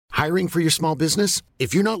Hiring for your small business?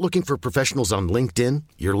 If you're not looking for professionals on LinkedIn,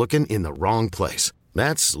 you're looking in the wrong place.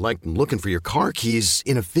 That's like looking for your car keys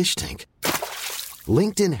in a fish tank.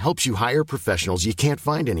 LinkedIn helps you hire professionals you can't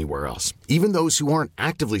find anywhere else, even those who aren't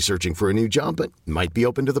actively searching for a new job but might be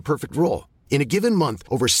open to the perfect role. In a given month,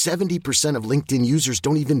 over 70% of LinkedIn users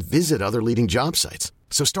don't even visit other leading job sites.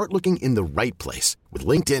 So start looking in the right place. With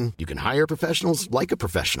LinkedIn, you can hire professionals like a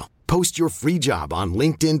professional. Post your free job on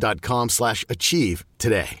linkedin.com/achieve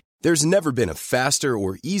today. There's never been a faster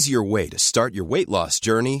or easier way to start your weight loss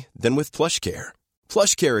journey than with PlushCare.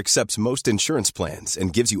 PlushCare accepts most insurance plans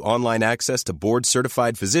and gives you online access to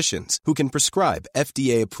board-certified physicians who can prescribe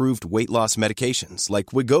FDA-approved weight loss medications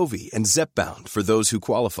like Wegovy and Zepbound for those who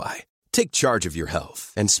qualify. Take charge of your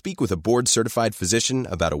health and speak with a board-certified physician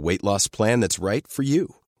about a weight loss plan that's right for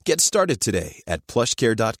you. Get started today at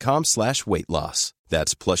plushcare.com/weight-loss.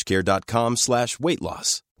 That's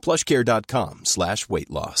plushcare.com/weight-loss.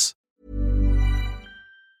 plushcare.com/weight-loss.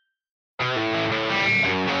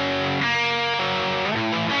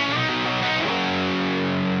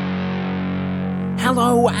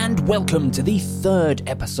 Hello and welcome to the third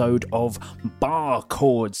episode of Bar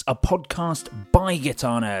Chords, a podcast by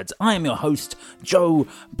Guitar Nerds. I am your host, Joe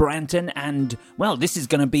Branton, and, well, this is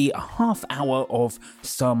going to be a half hour of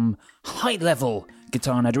some high-level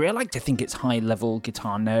guitar nerdery. I like to think it's high-level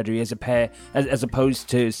guitar nerdery as opposed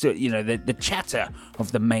to, the chatter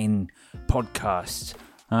of the main podcast.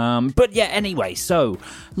 But yeah, anyway, so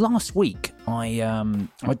last week I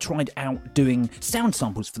tried out doing sound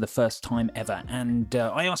samples for the first time ever, and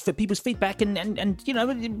I asked for people's feedback, and you know,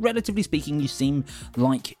 relatively speaking, you seem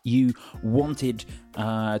like you wanted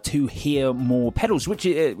to hear more pedals,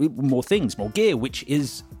 more things, more gear, which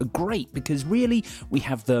is great, because really we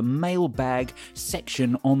have the mailbag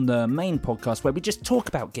section on the main podcast where we just talk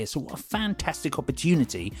about gear. So what a fantastic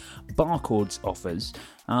opportunity Bar Chords offers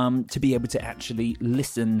to be able to actually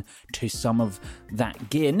listen to some of that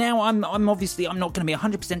gear. Now, I'm obviously not going to be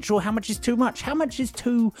 100% sure how much is too much. How much is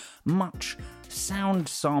too much sound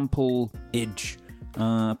sample-age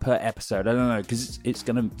per episode? I don't know, because it's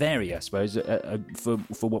going to vary, I suppose,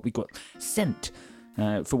 for what we got sent,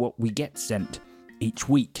 for what we get sent each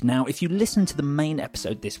week. Now, if you listen to the main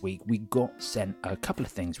episode this week, we got sent a couple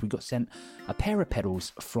of things. We got sent a pair of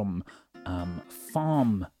pedals from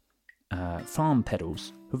Farm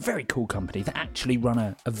Pedals, a very cool company that actually run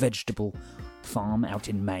a vegetable farm out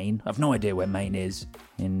in Maine. I've no idea where Maine is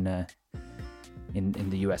in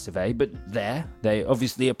the US of A, but they're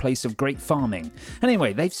obviously a place of great farming.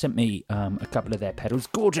 Anyway, they've sent me a couple of their pedals,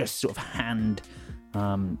 gorgeous sort of hand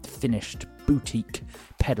finished boutique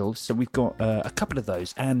pedals. So we've got a couple of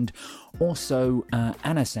those, and also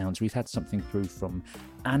Anna Sounds. We've had something through from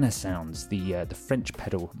Anna Sounds, the French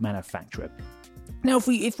pedal manufacturer. Now,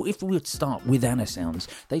 if we would start with Anna Sounds,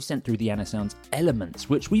 they've sent through the Anna Sounds Elements,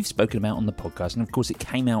 which we've spoken about on the podcast, and of course it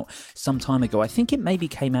came out some time ago. I think it maybe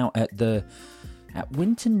came out at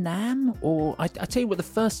Winter NAMM, or I tell you what, the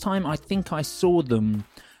first time I think I saw them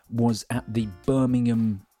was at the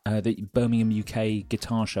Birmingham UK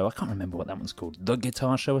Guitar Show. I can't remember what that one's called, the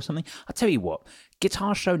Guitar Show or something. I tell you what,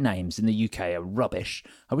 guitar show names in the UK are rubbish.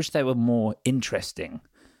 I wish they were more interesting,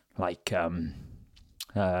 like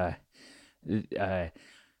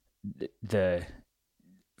the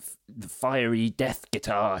fiery death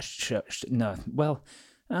guitar just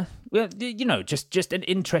an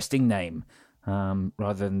interesting name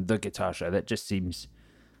rather than the guitar show. That just seems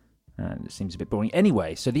a bit boring.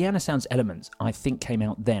 Anyway, so the Anna Sounds Elements, I think, came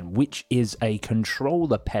out then, which is a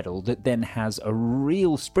controller pedal that then has a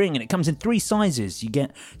real spring, and it comes in 3 sizes. You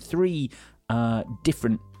get 3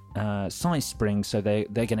 different size springs, so they're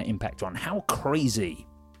going to impact on how crazy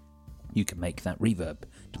you can make that reverb,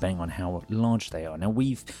 depending on how large they are. Now,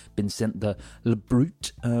 we've been sent the Le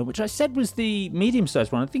Brute, which I said was the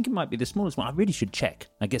medium-sized one. I think it might be the smallest one. I really should check.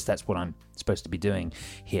 I guess that's what I'm supposed to be doing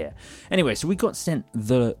here. Anyway, so we got sent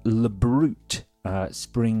the Le Brute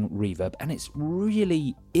spring reverb, and it's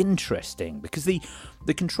really interesting because the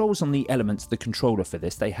controls on the Elements, the controller for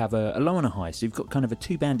this, they have a low and a high. So you've got kind of a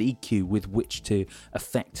 2-band EQ with which to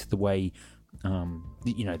affect the way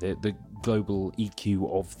the global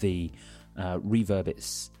EQ of the reverb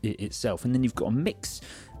itself, and then you've got a mix,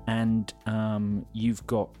 and you've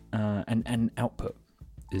got an output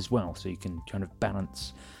as well, so you can kind of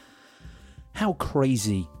balance how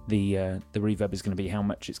crazy the reverb is going to be, how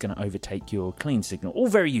much it's going to overtake your clean signal. All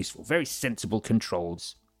very useful, very sensible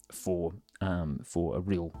controls for a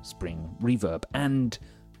real spring reverb. And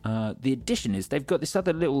the addition is they've got this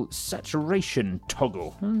other little saturation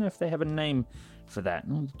toggle. I don't know if they have a name for that.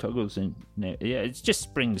 Oh, toggles in, yeah, it's just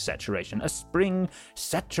spring saturation. A spring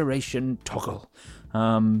saturation toggle.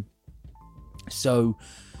 So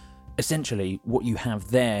essentially what you have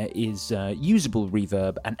there is usable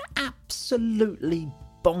reverb and absolutely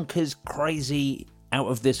bonkers, crazy, out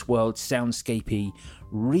of this world, soundscapey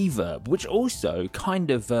reverb, which also kind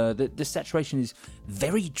of the saturation is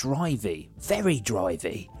very drivey.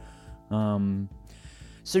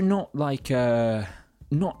 So not like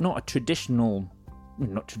not a traditional,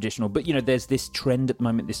 not traditional, but there's this trend at the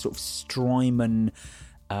moment, this sort of Strymon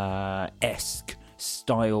esque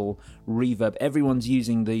style reverb. Everyone's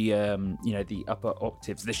using the the upper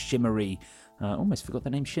octaves, the shimmery. Almost forgot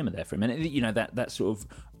the name shimmer there for a minute. That sort of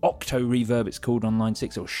octo reverb it's called on Line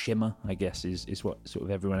 6, or shimmer, I guess is what sort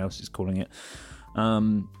of everyone else is calling it.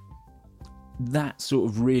 That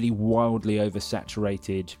sort of really wildly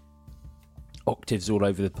oversaturated, octaves all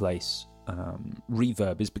over the place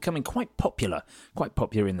reverb is becoming quite popular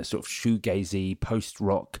in the sort of shoegazy,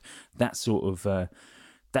 post-rock, that sort of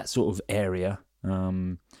area.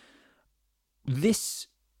 This,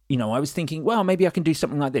 I was thinking, well, maybe I can do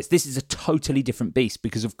something like this. This is a totally different beast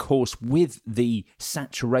because, of course, with the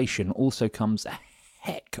saturation also comes a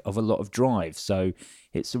heck of a lot of drive. So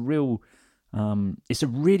it's a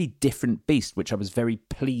really different beast, which I was very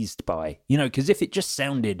pleased by. Because if it just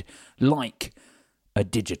sounded like a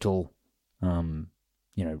digital,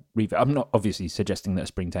 reverb, I'm not obviously suggesting that a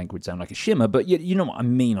Spring Tank would sound like a shimmer, but you know what I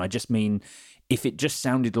mean. I just mean if it just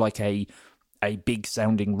sounded like a big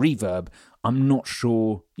sounding reverb, I'm not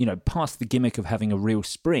sure, past the gimmick of having a real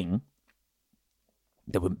spring,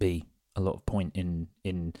 there wouldn't be a lot of point in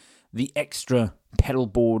the extra pedal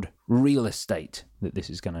board real estate that this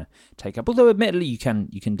is going to take up. Although admittedly you can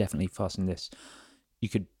definitely fasten this. You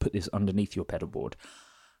could put this underneath your pedal board.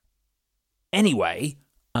 Anyway,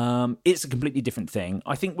 it's a completely different thing.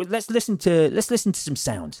 I think let's listen to some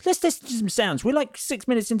sounds. We're like 6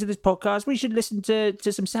 minutes into this podcast. We should listen to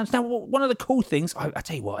some sounds. Now, one of the cool things, I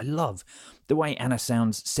tell you what, I love the way Anna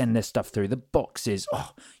Sounds send their stuff through. The boxes,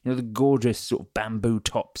 the gorgeous sort of bamboo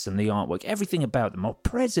tops and the artwork, everything about them. Our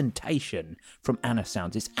presentation from Anna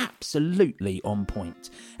Sounds is absolutely on point.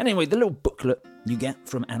 And anyway, the little booklet you get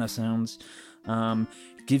from Anna Sounds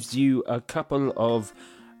gives you a couple of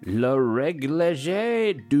Le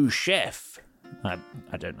Réglage du Chef. I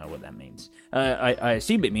don't know what that means. I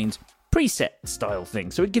assume it means preset style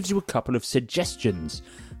thing. So it gives you a couple of suggestions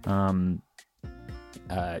for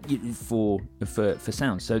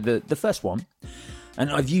sounds. So the first one, and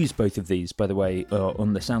Very used both of these, by the way,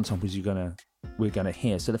 on the sound samples we're gonna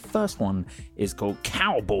hear. So the first one is called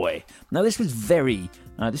Cowboy. Now this is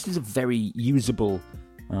a very usable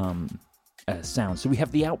sound. So we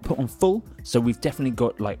have the output on full, so we've definitely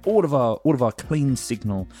got like all of our clean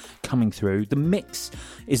signal coming through. The mix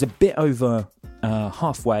is a bit over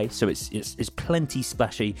halfway, so it's plenty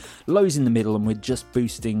splashy. Lows in the middle, and we're just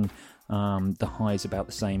boosting the highs about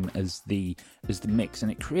the same as the mix,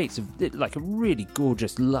 and it creates a really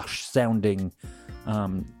gorgeous, lush sounding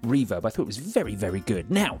reverb. I thought it was very, very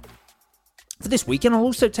good. Now, for this week, and I'll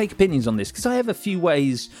also take opinions on this because I have a few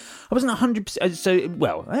ways. I wasn't 100%. So,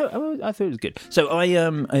 well, I thought it was good. So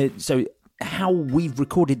so how we've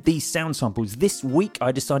recorded these sound samples this week,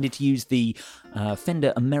 I decided to use the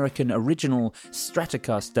Fender American Original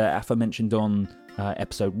Stratocaster aforementioned on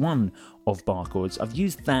episode 1 of Barchords. I've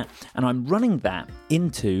used that, and I'm running that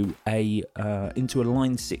into a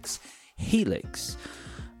Line 6 Helix.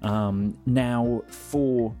 Now,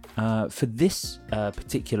 for this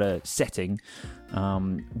particular setting,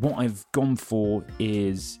 what I've gone for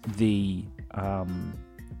is the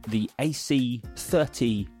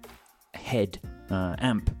AC30 head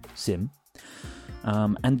amp sim,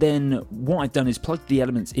 and then what I've done is plugged the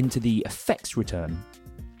elements into the effects return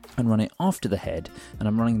and run it after the head, and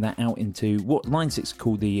I'm running that out into what Line 6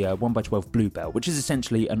 call the 1x12 Bluebell, which is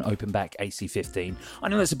essentially an open back AC15. I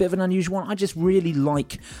know that's a bit of an unusual one. I just really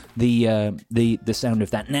like the sound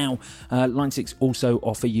of that. Now, Line 6 also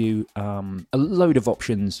offer you a load of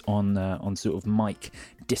options on sort of mic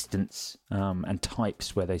distance and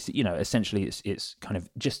types, where they see, essentially it's kind of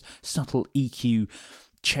just subtle EQ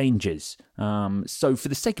changes. So for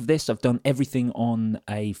the sake of this, I've done everything on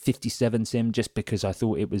a 57 sim just because I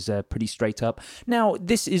thought it was pretty straight up. Now,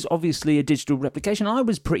 this is obviously a digital replication. I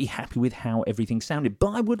was pretty happy with how everything sounded,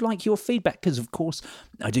 but I would like your feedback because, of course,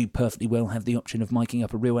 I do perfectly well have the option of miking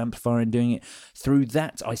up a real amplifier and doing it through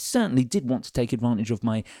that. I certainly did want to take advantage of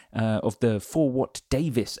my of the 4-watt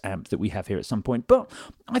Davis amp that we have here at some point, but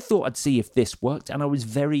I thought I'd see if this worked, and I was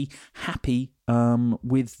very happy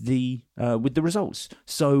with the results.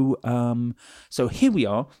 So here we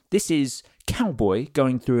are. This is Cowboy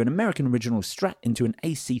going through an American original Strat into an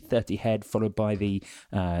AC30 head, followed by the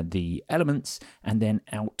Elements, and then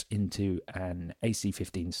out into an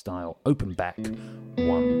AC15 style open back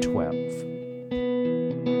 112.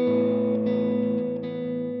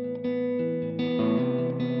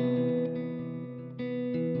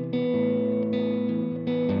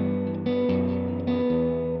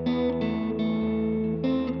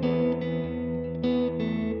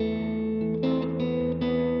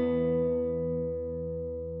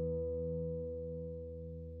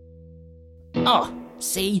 Oh,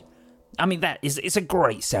 see? I mean, it's a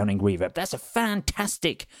great sounding reverb. That's a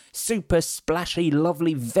fantastic, super splashy,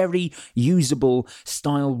 lovely, very usable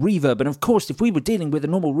style reverb. And of course, if we were dealing with a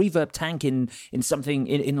normal reverb tank in something,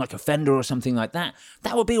 in like a Fender or something like that,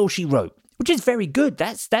 that would be all she wrote, which is very good.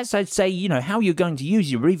 That's I'd say, how you're going to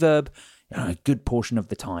use your reverb a good portion of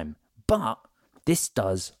the time. But this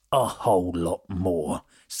does a whole lot more.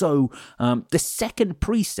 So the second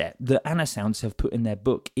preset that Anasounds have put in their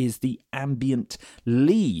book is the ambient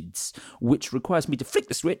leads, which requires me to flick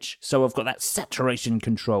the switch. So I've got that saturation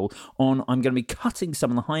control on. I'm going to be cutting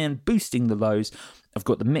some of the high end, boosting the lows. I've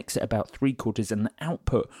got the mix at about 3/4 and the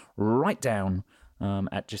output right down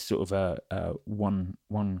at just sort of a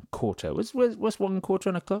 1/4. What's 1/4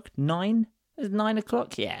 on a clock? 9? Is 9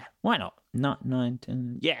 o'clock? Yeah, why not? Not 9,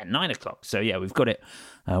 10. Yeah, 9 o'clock. So yeah, we've got it.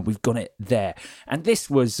 We've got it there. And this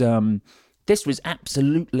was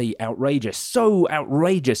absolutely outrageous. So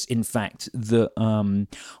outrageous, in fact, that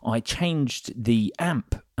I changed the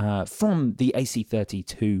amp from the AC30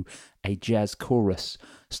 to a Jazz Chorus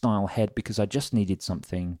style head because I just needed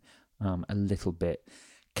something a little bit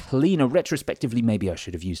cleaner. Retrospectively, maybe I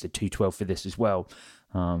should have used a 212 for this as well.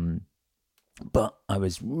 But I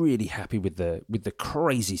was really happy with the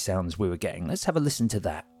crazy sounds we were getting. Let's have a listen to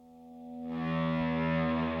that.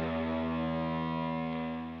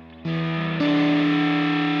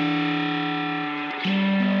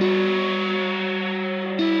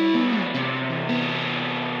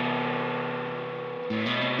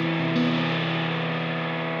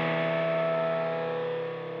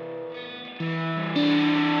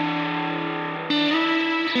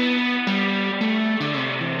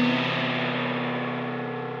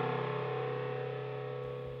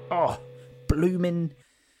 Oh, blooming,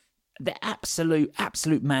 the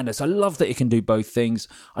absolute madness. I love that it can do both things.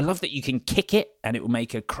 I love that you can kick it and it will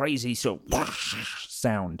make a crazy sort of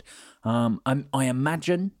sound. I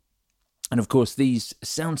imagine, and of course these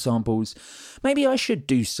sound samples, maybe I should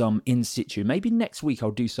do some in situ. Maybe next week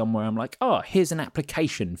I'll do some where I'm like, oh, here's an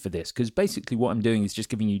application for this. Because basically what I'm doing is just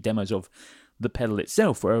giving you demos of the pedal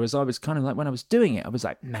itself, whereas I was kind of like, when I was doing it, I was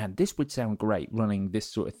like, man, this would sound great running this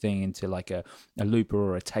sort of thing into like a looper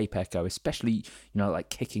or a tape echo, especially,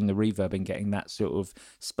 like kicking the reverb and getting that sort of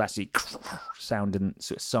splashy sound and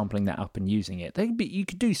sort of sampling that up and using it. You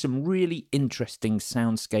could do some really interesting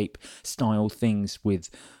soundscape style things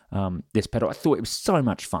with this pedal. I thought it was so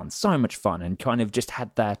much fun, and kind of just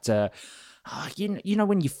had that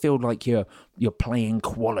when you feel like you're playing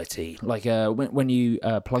quality, like when you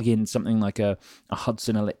plug in something like a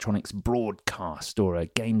Hudson Electronics Broadcast or a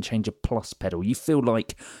Game Changer Plus pedal, you feel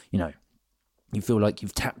like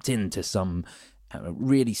you've tapped into some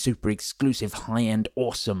really super exclusive, high-end,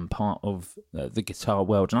 awesome part of the guitar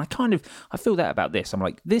world. And I feel that about this. I'm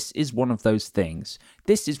like, this is one of those things.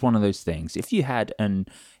 If you had an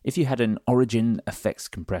Origin effects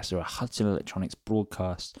compressor, a Hudson Electronics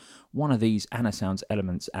Broadcast, one of these Anasounds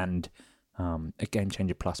Elements, and a Game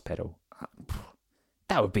Changer Plus pedal,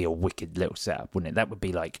 that would be a wicked little setup, wouldn't it? That would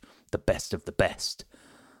be like the best of the best.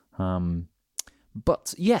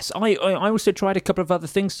 But yes, I also tried a couple of other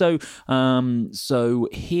things. So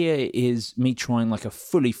here is me trying like a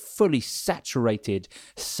fully saturated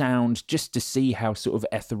sound, just to see how sort of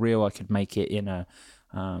ethereal I could make it in a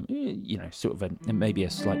sort of maybe a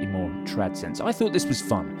slightly more trad sense. I thought this was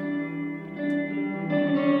fun.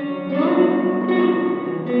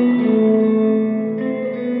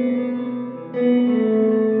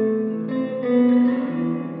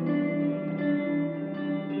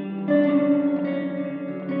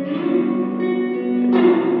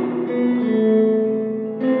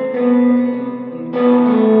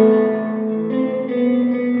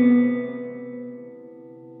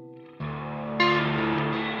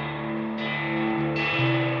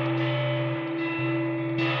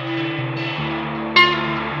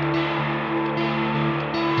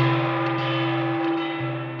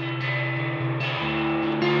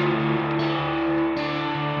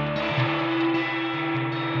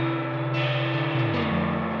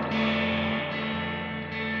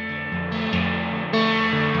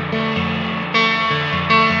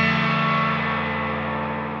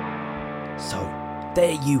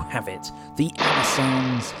 there you have it. The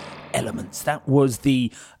Anasounds Elements. That was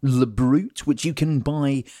the Le Brute, which you can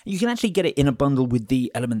buy. You can actually get it in a bundle with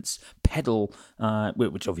the Elements pedal,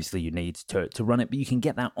 which obviously you need to run it, but you can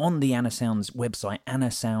get that on the Anasounds website,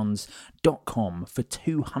 anasounds.com, for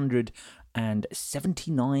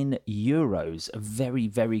 €279. A very,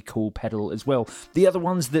 very cool pedal as well. The other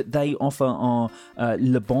ones that they offer are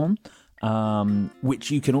Le Bon, which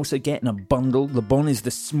you can also get in a bundle. Le Bon is the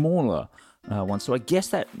smaller one, so I guess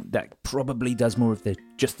that probably does more of the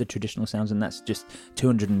traditional sounds, and that's just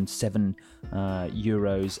 €207.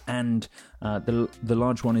 And the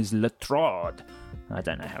large one is Le Trod. I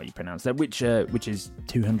don't know how you pronounce that, which is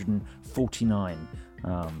 €249.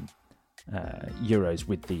 Euros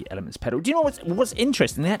with the Elements pedal. Do you know what's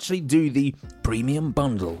interesting? They actually do the premium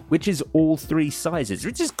bundle, which is all three sizes,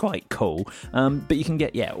 which is quite cool. But you can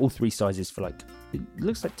get all three sizes for it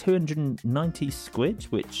looks like 290 squid,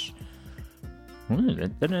 which I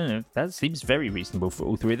don't know. That seems very reasonable for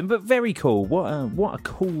all three of them, but very cool. What a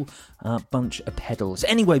cool bunch of pedals.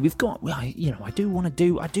 Anyway, we've got, I do want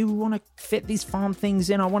to fit these farm things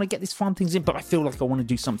in. I want to get these farm things in, but I feel like I want to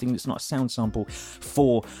do something that's not a sound sample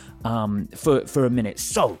for a minute.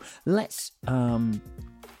 So let's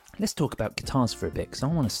talk about guitars for a bit, because I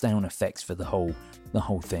want to stay on effects for the whole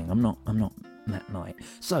thing. I'm not Matt Knight.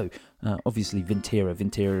 So, obviously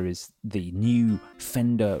Vintera is the new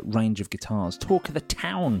Fender range of guitars. Talk of the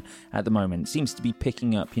town at the moment. Seems to be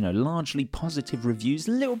picking up, largely positive reviews.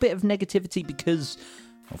 A little bit of negativity because,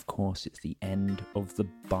 of course, it's the end of the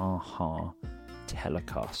Baja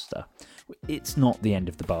Telecaster. It's not the end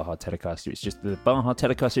of the Baja Telecaster, it's just the Baja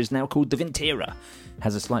Telecaster is now called the Vintera.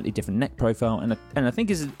 Has a slightly different neck profile, and I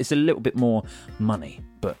think it's a little bit more money,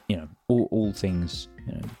 but all things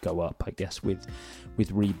go up, I guess, with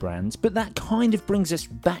rebrands. But that kind of brings us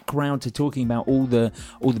back round to talking about all the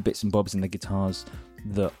bits and bobs and the guitars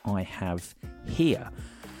that I have here.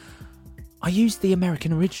 I used the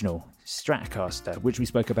American Original Stratocaster, which we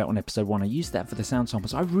spoke about on episode 1. I used that for the sound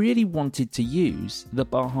samples. I really wanted to use the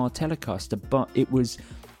Baja Telecaster, but it was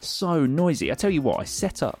so noisy. I tell you what, I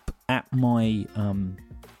set up at my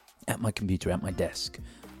computer, at my desk,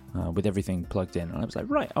 with everything plugged in, and I was like,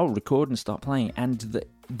 right, I'll record and start playing. And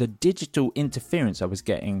the digital interference I was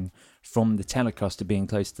getting from the Telecaster being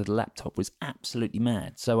close to the laptop was absolutely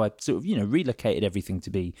mad. So I sort of, relocated everything to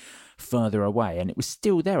be further away, and it was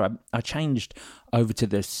still there. I changed over to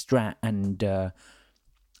the Strat, and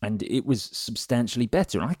it was substantially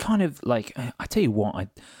better. And I kind of I tell you what,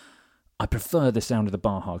 I prefer the sound of the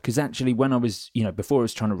Baja, because actually when I was, before I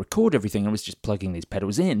was trying to record everything, I was just plugging these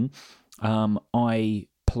pedals in. I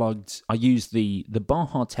used the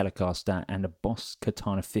Baja Telecaster and a Boss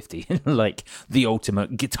Katana 50, like the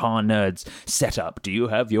ultimate guitar nerds setup. Do you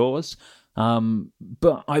have yours?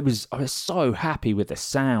 But I was so happy with the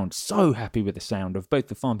sound, of both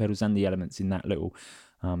the farm pedals and the Elements in that little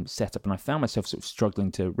setup, and I found myself sort of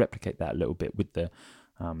struggling to replicate that a little bit with the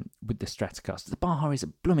Stratocaster. The Baja is a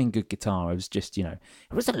blooming good guitar. I was just, it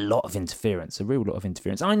was a lot of interference, a real lot of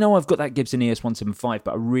interference. I know I've got that Gibson ES-175,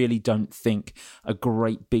 but I really don't think a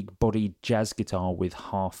great big bodied jazz guitar with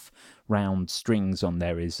half round strings on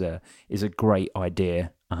there is a great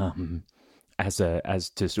idea, as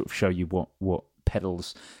to sort of show you what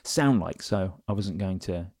pedals sound like. So I wasn't going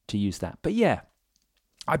to use that. But yeah,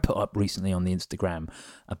 I put up recently on the Instagram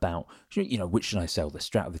about, which should I sell, the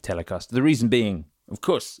Strat or the Telecaster? The reason being, of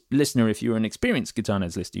course, listener, if you're an experienced Guitar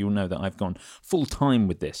Nerds listener, you'll know that I've gone full time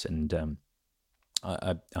with this, and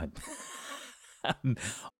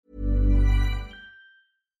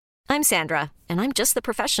I'm Sandra, and I'm just the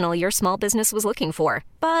professional your small business was looking for.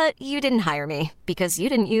 But you didn't hire me because you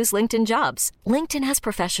didn't use LinkedIn Jobs. LinkedIn has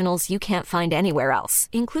professionals you can't find anywhere else,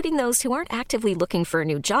 including those who aren't actively looking for a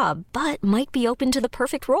new job, but might be open to the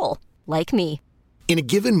perfect role, like me. In a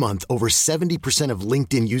given month, over 70% of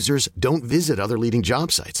LinkedIn users don't visit other leading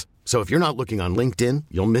job sites. So if you're not looking on LinkedIn,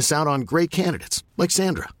 you'll miss out on great candidates like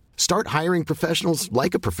Sandra. Start hiring professionals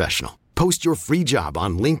like a professional. Post your free job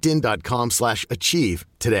on linkedin.com/achieve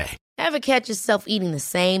today. Ever catch yourself eating the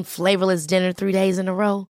same flavorless dinner 3 days in a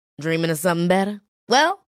row? Dreaming of something better?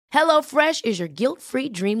 Well, HelloFresh is your guilt-free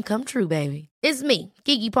dream come true, baby. It's me,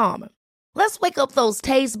 Keke Palmer. Let's wake up those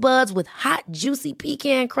taste buds with hot, juicy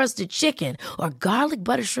pecan-crusted chicken or garlic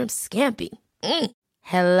butter shrimp scampi.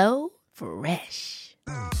 Hello Fresh.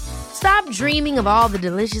 Stop dreaming of all the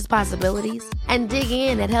delicious possibilities and dig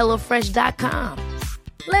in at HelloFresh.com.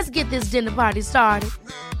 Let's get this dinner party started.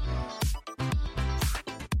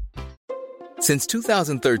 Since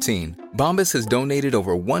 2013, Bombas has donated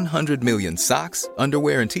over 100 million socks,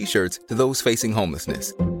 underwear, and T-shirts to those facing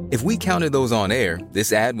homelessness. If we counted those on air,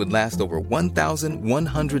 this ad would last over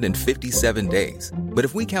 1,157 days. But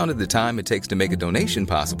if we counted the time it takes to make a donation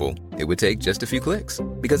possible, it would take just a few clicks.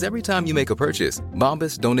 Because every time you make a purchase,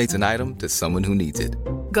 Bombas donates an item to someone who needs it.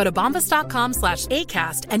 Go to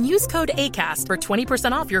bombas.com/ACAST and use code ACAST for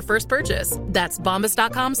 20% off your first purchase. That's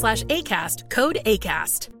bombas.com/ACAST, code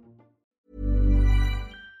ACAST.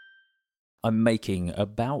 I'm making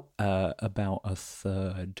about a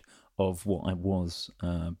third of what I was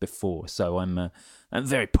before, so I'm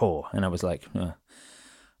very poor, and I was like,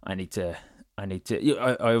 I need to. I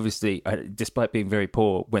obviously, despite being very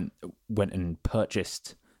poor, went and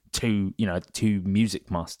purchased two Music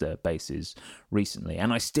Master basses recently,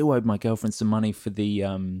 and I still owed my girlfriend some money for the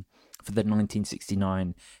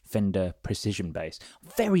 1969 Fender Precision bass.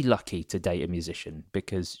 Very lucky to date a musician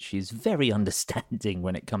because she's very understanding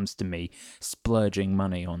when it comes to me splurging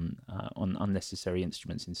money on unnecessary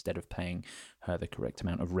instruments instead of paying her the correct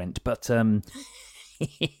amount of rent. But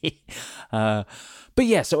but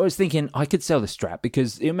yeah, so I was thinking I could sell the Strat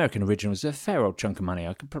because the American original is a fair old chunk of money.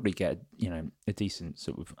 I could probably get a decent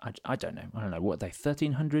sort of I don't know what are they,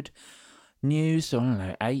 1,300 new, so I don't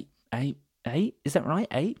know, eight, is that right?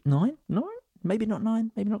 8, 9, maybe not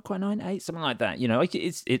 9, maybe not quite 9, 8, something like that.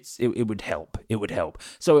 It would help. It would help.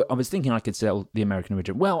 So I was thinking I could sell the American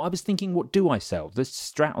original. Well, I was thinking, what do I sell? The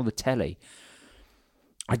Strat or the Tele?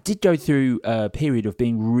 I did go through a period of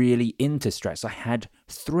being really into Strats. I had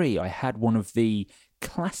 3. I had one of the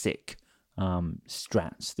classic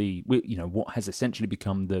Strats, what has essentially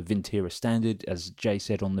become the Vintera Standard. As Jay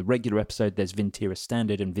said on the regular episode, there's Vintera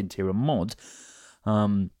Standard and Vintera Mod.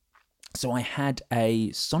 So I had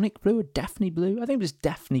a Sonic Blue, a Daphne Blue, I think it was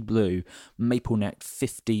Daphne Blue, maple neck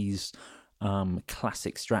 50s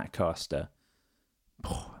classic Stratocaster.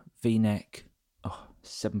 V-neck,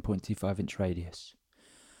 7.25 inch radius.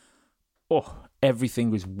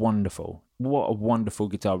 Everything was wonderful. What a wonderful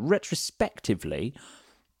guitar. Retrospectively,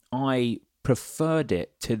 I preferred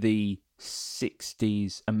it to the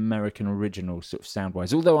 60s American original sort of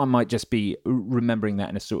sound-wise, although I might just be remembering that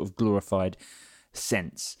in a sort of glorified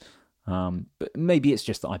sense. But maybe it's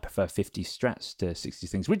just that I prefer 50s Strats to 60s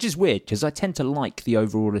things, which is weird because I tend to like the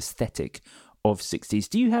overall aesthetic of 60s.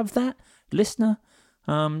 Do you have that, listener?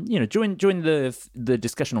 Join the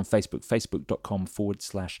discussion on Facebook,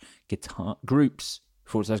 facebook.com/guitar groups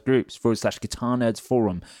 /guitar nerds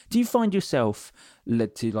forum. Do you find yourself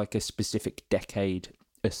led to like a specific decade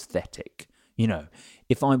aesthetic?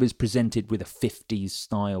 If I was presented with a 50s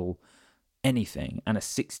style anything and a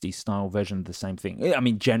 60s style version of the same thing, I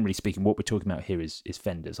mean, generally speaking, what we're talking about here is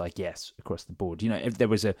Fenders, I guess, across the board. If there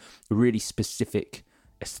was a really specific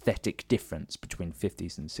aesthetic difference between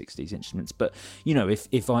 50s and 60s instruments, but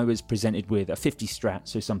if I was presented with a 50 Strat,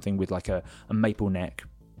 so something with like a maple neck,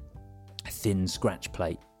 a thin scratch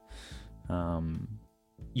plate, and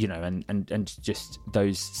just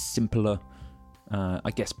those simpler,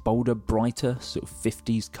 I guess bolder, brighter sort of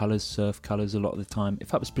 50s colours, surf colours a lot of the time.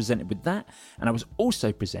 If I was presented with that, and I was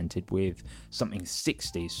also presented with something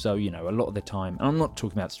 60s, so a lot of the time, and I'm not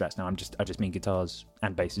talking about Strats now, I just mean guitars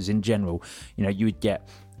and basses in general. You would get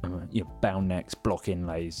bound necks, block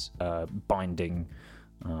inlays, binding,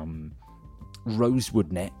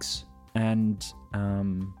 rosewood necks, and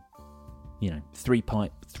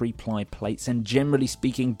three-ply plates, and generally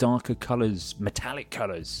speaking, darker colours, metallic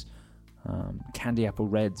colours. Candy apple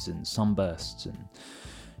reds and sunbursts and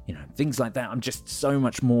things like that. I'm just so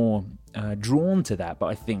much more drawn to that, but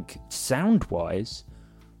I think sound wise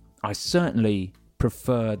I certainly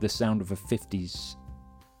prefer the sound of a 50s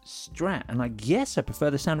Strat, and I guess I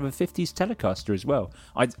prefer the sound of a 50s Telecaster as well.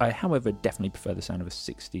 I however definitely prefer the sound of a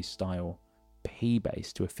 60s style P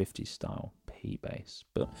bass to a 50s style P bass,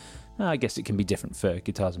 but I guess it can be different for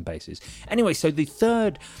guitars and basses. Anyway, so the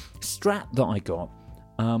third Strat that I got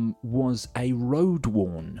was a Road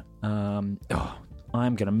Worn. I'm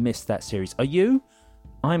going to miss that series. Are you?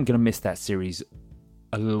 I'm going to miss that series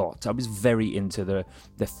a lot. I was very into the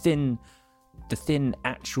thin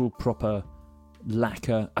actual proper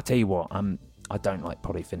lacquer. I tell you what, I don't like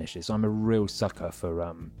poly finishes. I'm a real sucker for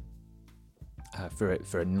a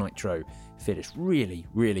nitro finish. Really,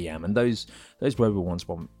 really am. And those Road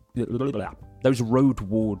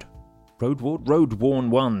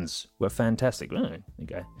Worn ones were fantastic. Oh, there you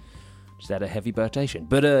go. Just had a heavy burtation.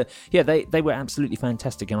 But they were absolutely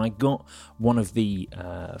fantastic. And I got one of the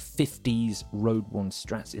 50s Road Worn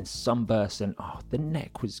Strats in sunburst, and the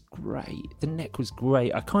neck was great.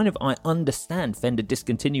 I understand Fender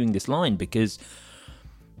discontinuing this line because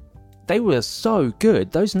they were so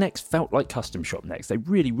good. Those necks felt like custom shop necks. They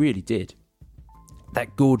really, really did.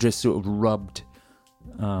 That gorgeous sort of rubbed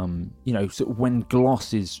sort of when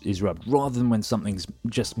gloss is rubbed, rather than when something's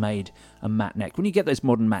just made a matte neck. When you get those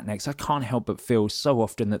modern matte necks, I can't help but feel so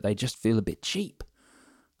often that they just feel a bit cheap.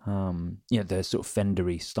 The sort of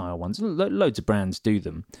Fendery style ones. Loads of brands do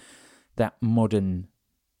them. That modern,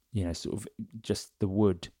 sort of just the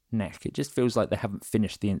wood neck. It just feels like they haven't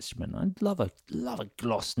finished the instrument. I love a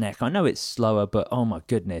gloss neck. I know it's slower, but oh my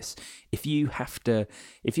goodness, if you have to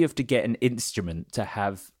get an instrument to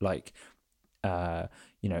have like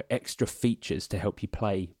extra features to help you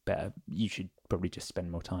play better, you should probably just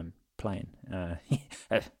spend more time playing.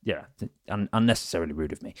 Unnecessarily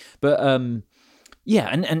rude of me, but and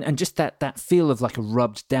just that feel of like a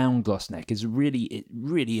rubbed down gloss neck it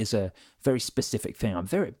really is a very specific thing. I'm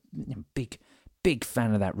very big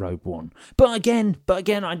fan of that Rogue One. But again,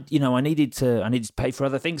 I needed to pay for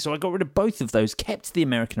other things, so I got rid of both of those, kept the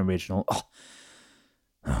American original.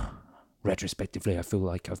 Retrospectively, I feel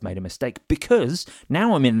like I've made a mistake, because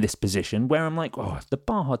now I'm in this position where I'm like, the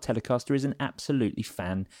Baja Telecaster is an absolutely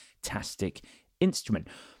fantastic instrument.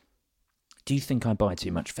 Do you think I buy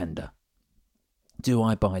too much Fender? Do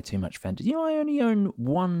I buy too much Fender? I only own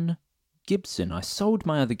one Gibson. I sold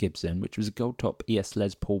my other Gibson, which was a gold top ES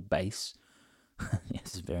Les Paul bass.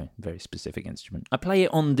 It's a very, very specific instrument. I play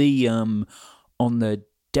it on the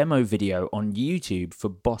demo video on YouTube for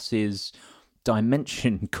Boss's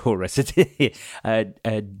Dimension chorus.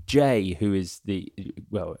 Jay, who is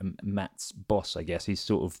Matt's boss, I guess. He's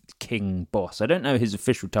sort of King Boss. I don't know his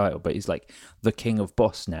official title, but he's like the King of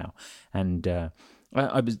Boss now. And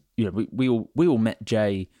I was, we all met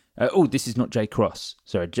Jay. This is not Jay Cross.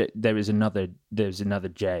 Sorry, there's another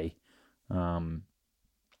Jay.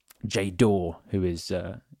 Jay Dorr, who is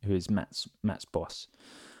Matt's boss.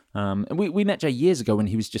 And we met Jay years ago when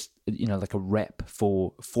he was just like a rep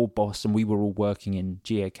for Boss, and we were all working in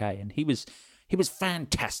GAK, and he was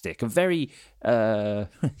fantastic, a very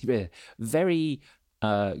very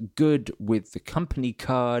good with the company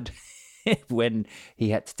card when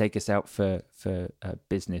he had to take us out for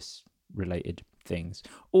business related things.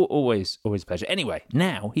 Always a pleasure. Anyway,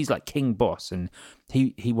 now he's like King Boss, and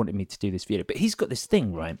he wanted me to do this video, but he's got this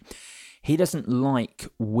thing, right? He doesn't like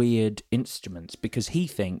weird instruments because he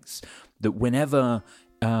thinks that whenever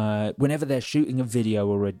they're shooting a video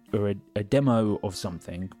or a demo of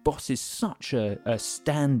something, Boss is such a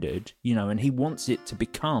standard, and he wants it to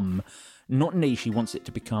become not niche. He wants it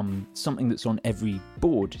to become something that's on every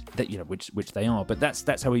board that which they are. But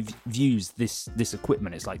that's how he views this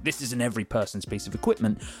equipment. It's like, this isn't every person's piece of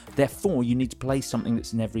equipment. Therefore, you need to play something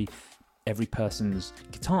that's in every person's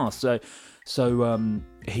guitar. So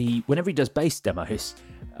he, whenever he does bass demos,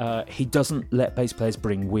 he doesn't let bass players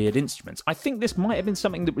bring weird instruments. I think this might have been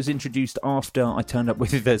something that was introduced after I turned up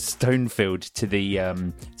with the Stonefield to the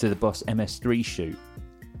Boss MS3 shoot.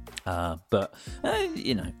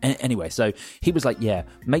 Anyway, so he was like, yeah,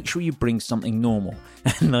 make sure you bring something normal.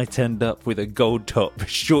 And I turned up with a gold top,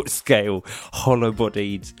 short scale, hollow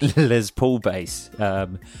bodied Les Paul bass. I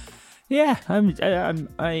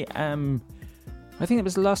think it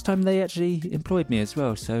was the last time they actually employed me as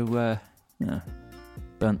well. So,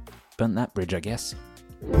 burnt that bridge, I guess.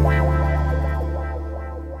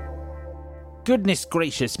 Goodness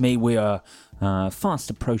gracious me, we are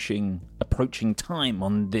fast approaching time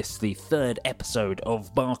on this, the third episode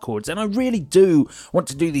of Bar Chords, and I really do want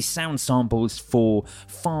to do these sound samples for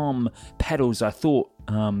Farm pedals. I thought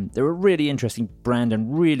they're a really interesting brand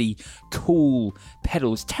and really cool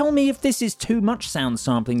pedals. Tell me if this is too much sound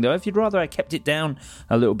sampling, though. If you'd rather I kept it down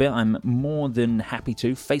a little bit, I'm more than happy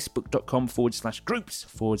to.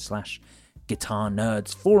 Facebook.com/groups/Guitar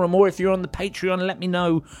Nerds Forum, or if you're on the Patreon, let me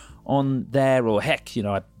know on there, or heck,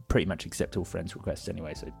 I pretty much accept all friends' requests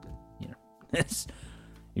anyway, so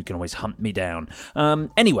you can always hunt me down.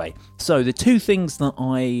 Anyway, so the two things that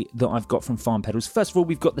I've got from Farm pedals. First of all,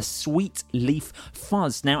 we've got the Sweet Leaf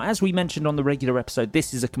Fuzz. Now, as we mentioned on the regular episode,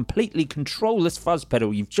 this is a completely controlless fuzz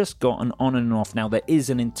pedal. You've just got an on and off. Now, there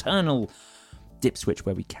is an internal dip switch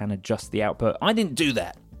where we can adjust the output. I didn't do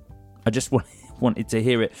that. I just wanted to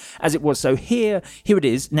hear it as it was. So here it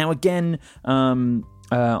is. Now, again, I'm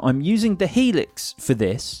using the Helix for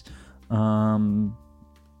this.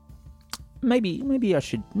 Maybe I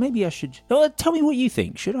should. Tell me what you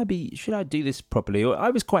think. Should I do this properly? I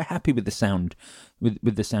was quite happy with the sound,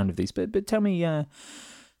 with the sound of these. But tell me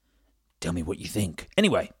what you think.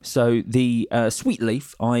 Anyway, so the Sweet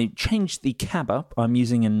Leaf, I changed the cab up. I'm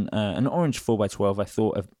using an orange 4x12. I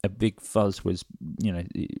thought a big fuzz was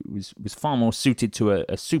far more suited to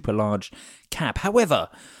a super large cab. However,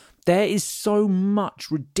 there is so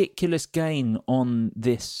much ridiculous gain on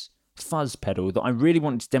this fuzz pedal that I really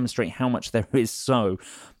wanted to demonstrate how much there is. So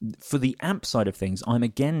for the amp side of things, I'm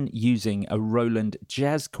again using a Roland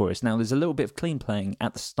Jazz Chorus. Now there's a little bit of clean playing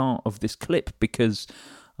at the start of this clip because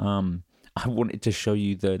I wanted to show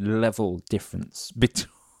you the level difference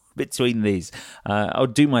between these. I'll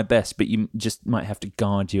do my best, but you just might have to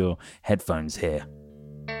guard your headphones here.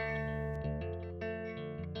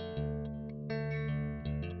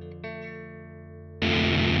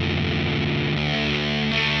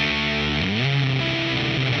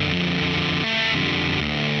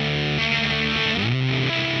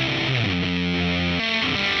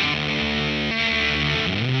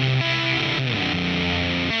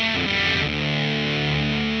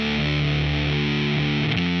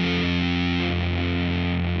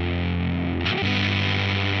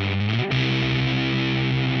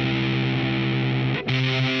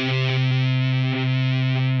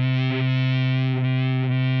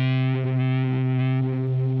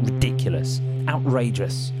 Ridiculous,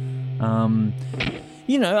 outrageous. I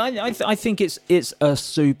think it's a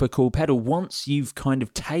super cool pedal once you've kind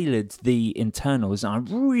of tailored the internals. And I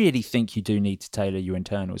really think you do need to tailor your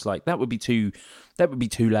internals. Like that would be too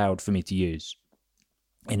loud for me to use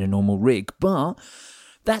in a normal rig. But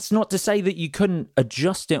that's not to say that you couldn't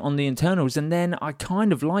adjust it on the internals. And then I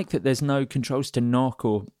kind of like that there's no controls to knock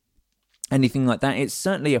or anything like that. It's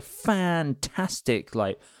certainly a fantastic,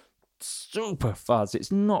 like, super fuzz.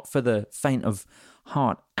 It's not for the faint of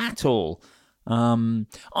heart at all.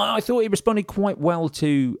 I thought it responded quite well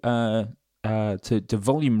to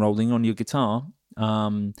volume rolling on your guitar,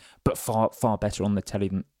 but far better on the telly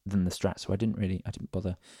than the Strat. So I didn't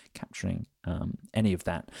bother capturing any of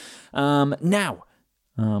that. Now,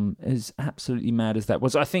 as absolutely mad as that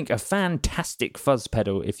was, I think a fantastic fuzz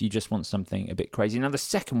pedal if you just want something a bit crazy. Now, the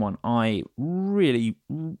second one I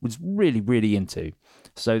was really into.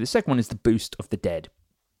 So the second one is the Boost of the Dead,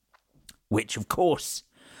 which, of course,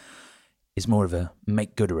 is more of a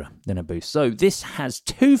make-gooderer than a boost. So this has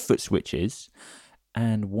 2 foot switches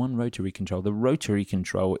and 1 rotary control. The rotary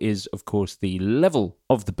control is, of course, the level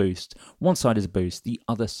of the boost. One side is a boost, the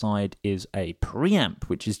other side is a preamp,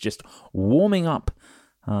 which is just warming up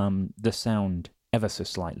the sound ever so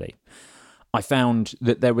slightly. I found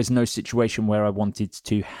that there was no situation where I wanted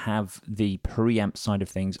to have the preamp side of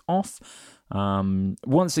things off.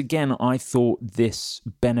 Once again, I thought this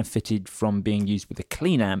benefited from being used with a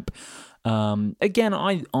clean amp. Again,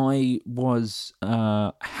 I was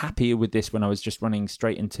happier with this when I was just running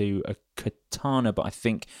straight into a Katana, but I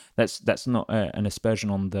think that's not an aspersion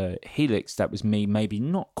on the Helix. That was me maybe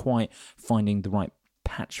not quite finding the right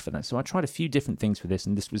patch for that. So I tried a few different things for this,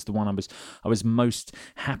 and this was the one I was most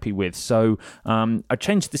happy with. So I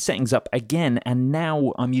changed the settings up again, and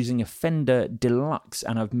now I'm using a Fender Deluxe,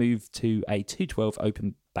 and I've moved to a 212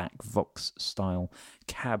 open back Vox style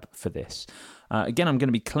cab for this. Again, I'm going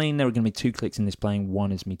to be clean. There are going to be 2 clicks in this playing.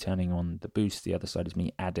 One is me turning on the boost, the other side is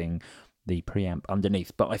me adding the preamp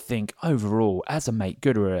underneath. But I think overall, as a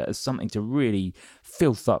make-gooderer, as something to really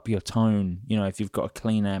filth up your tone, if you've got a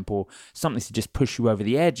clean amp, or something to just push you over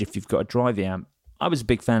the edge if you've got a drive amp, I was a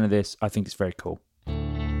big fan of this. I think it's very cool.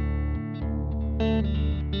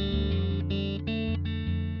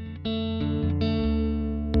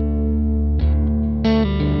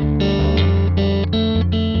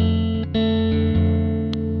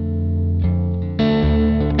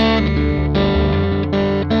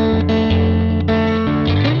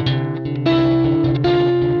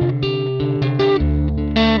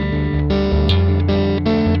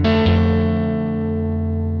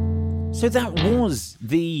 So that was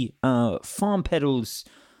the Farm Pedals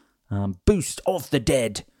Boost of the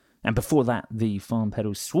Dead. And before that, the Farm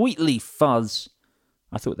Pedals Sweetly Fuzz.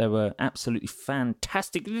 I thought they were absolutely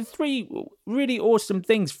fantastic. The 3 really awesome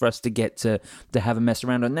things for us to get to have a mess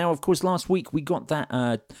around on. Now, of course, last week we got that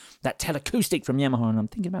Teleacoustic from Yamaha, and I'm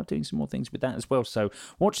thinking about doing some more things with that as well. So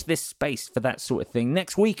watch this space for that sort of thing.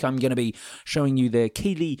 Next week, I'm going to be showing you the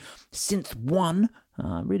Keeley Synth 1.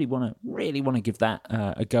 Really want to give that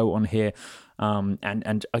a go on here,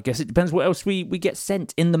 and I guess it depends what else we get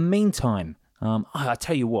sent in the meantime. I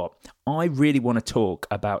tell you what, I really want to talk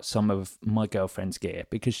about some of my girlfriend's gear,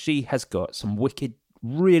 because she has got some wicked,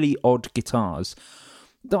 really odd guitars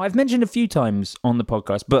that I've mentioned a few times on the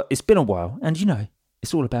podcast, but it's been a while, and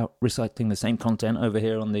it's all about recycling the same content over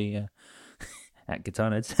here on the at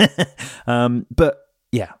Guitar Nerds. But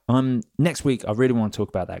yeah, next week I really want to talk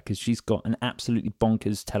about that, because she's got an absolutely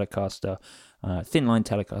bonkers Telecaster, thin line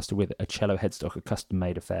Telecaster with a cello headstock, a custom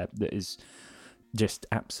made affair that is just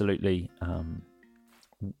absolutely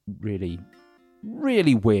really,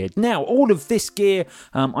 really weird. Now, all of this gear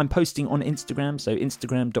I'm posting on Instagram, so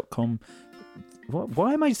instagram.com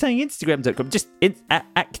Why am I saying Instagram.com? Just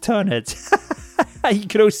at Guitar Nerds. You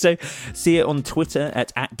can also see it on Twitter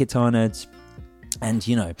at Guitar Nerds. And,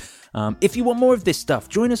 if you want more of this stuff,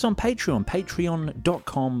 join us on Patreon,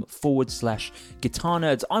 patreon.com/Guitar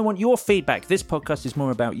Nerds. I want your feedback. This podcast is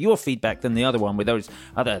more about your feedback than the other one with those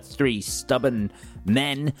other three stubborn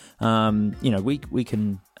men.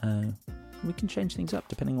 We can change things up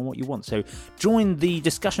depending on what you want. So join the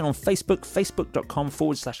discussion on Facebook,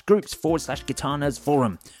 facebook.com/groups/Guitar Nerds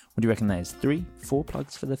Forum. What do you reckon that is? 3-4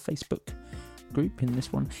 plugs for the Facebook group in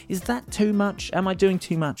this one? Is that too much? Am I doing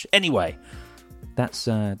too much? Anyway, that's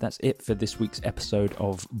it for this week's episode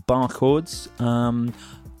of Bar Chords.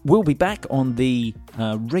 We'll be back on the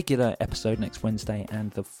regular episode next Wednesday and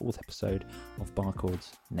the 4th episode of Bar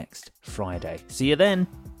Chords next Friday. See you then.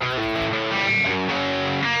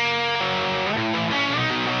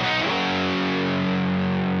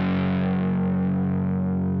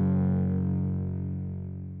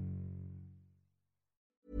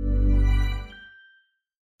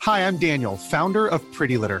 Hi, I'm Daniel, founder of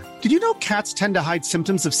Pretty Litter. Did you know cats tend to hide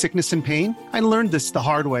symptoms of sickness and pain? I learned this the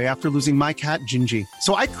hard way after losing my cat, Gingy.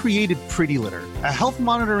 So I created Pretty Litter, a health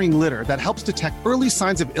monitoring litter that helps detect early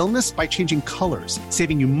signs of illness by changing colors,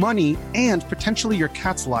 saving you money and potentially your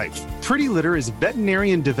cat's life. Pretty Litter is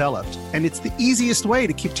veterinarian developed, and it's the easiest way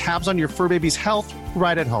to keep tabs on your fur baby's health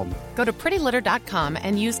right at home. Go to prettylitter.com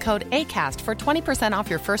and use code ACAST for 20% off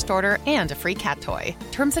your first order and a free cat toy.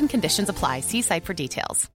 Terms and conditions apply. See site for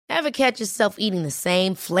details. Ever catch yourself eating the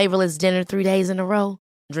same flavorless dinner 3 days in a row?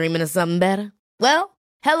 Dreaming of something better? Well,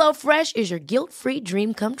 HelloFresh is your guilt-free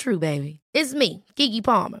dream come true, baby. It's me, Keke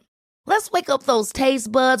Palmer. Let's wake up those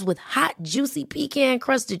taste buds with hot, juicy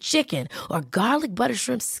pecan-crusted chicken or garlic butter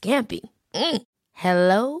shrimp scampi.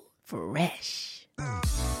 Hello Fresh.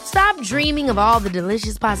 Stop dreaming of all the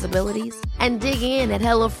delicious possibilities and dig in at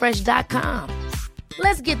HelloFresh.com.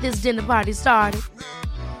 Let's get this dinner party started.